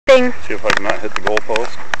Bing. See if I can not hit the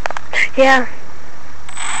goalpost. Yeah.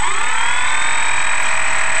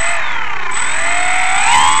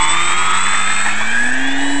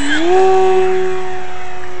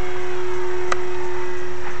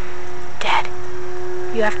 Dad,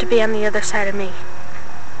 you have to be on the other side of me.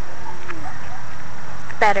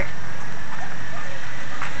 Better.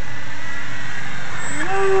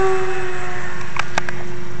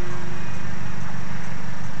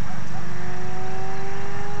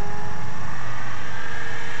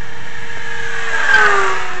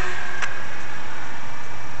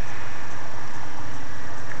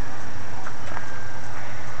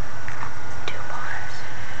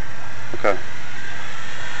 Okay.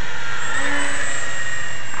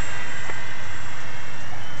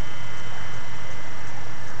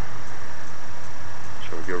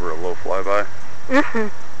 Shall we give her a low flyby? Mm-hmm.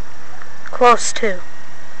 Close too.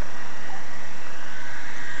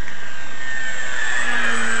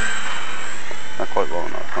 Not quite low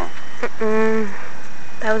enough, huh? Mm-mm.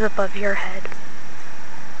 That was above your head.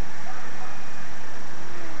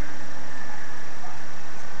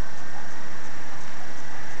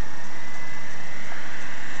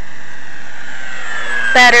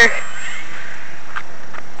 Better.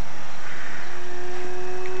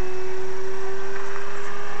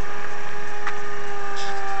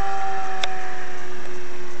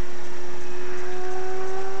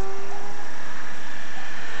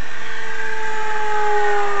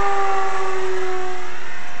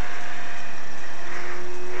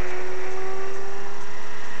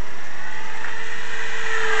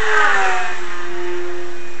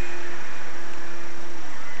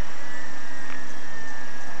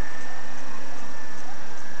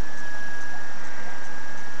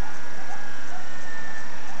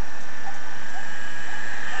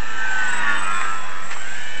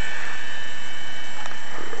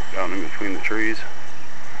 Down in between the trees.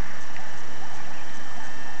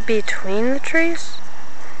 Between the trees?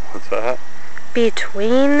 What's that?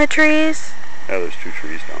 Between the trees? Yeah, there's 2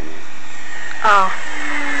 trees down there. Oh.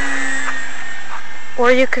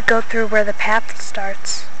 Or you could go through where the path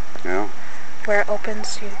starts. Yeah. Where it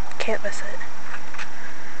opens, you can't miss it.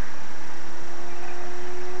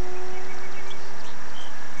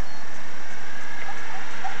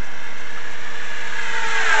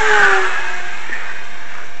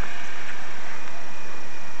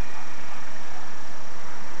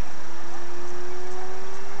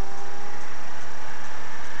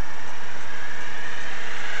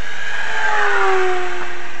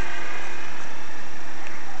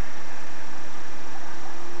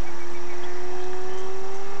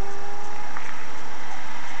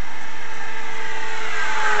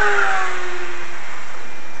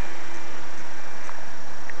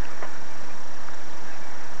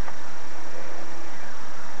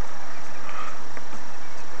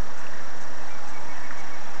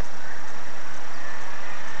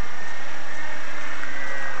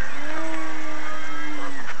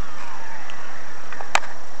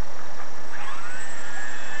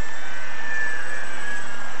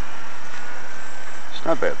 It's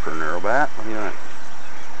not bad for a narrow bat. What do you think?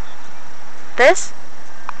 This?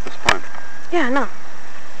 It's fine. Yeah, no.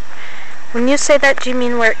 When you say that, do you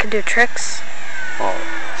mean where it can do tricks? Oh,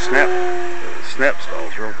 snap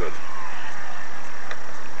stalls real good.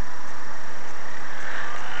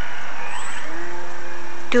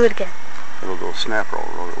 Do it again. It'll go snap roll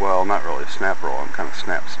real good. Well, not really snap roll. I'm kind of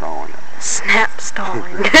snap stalling it. Snap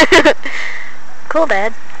stalling. Cool,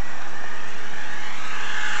 Dad.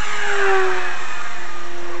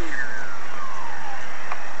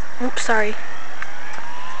 Oops, sorry.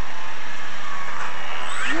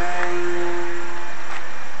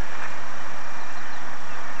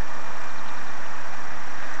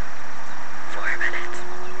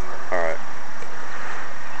 Alright.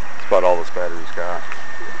 That's about all this battery's got.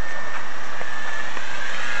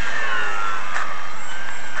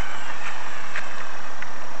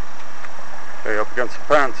 Okay, up against the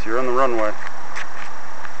fence. You're in the runway.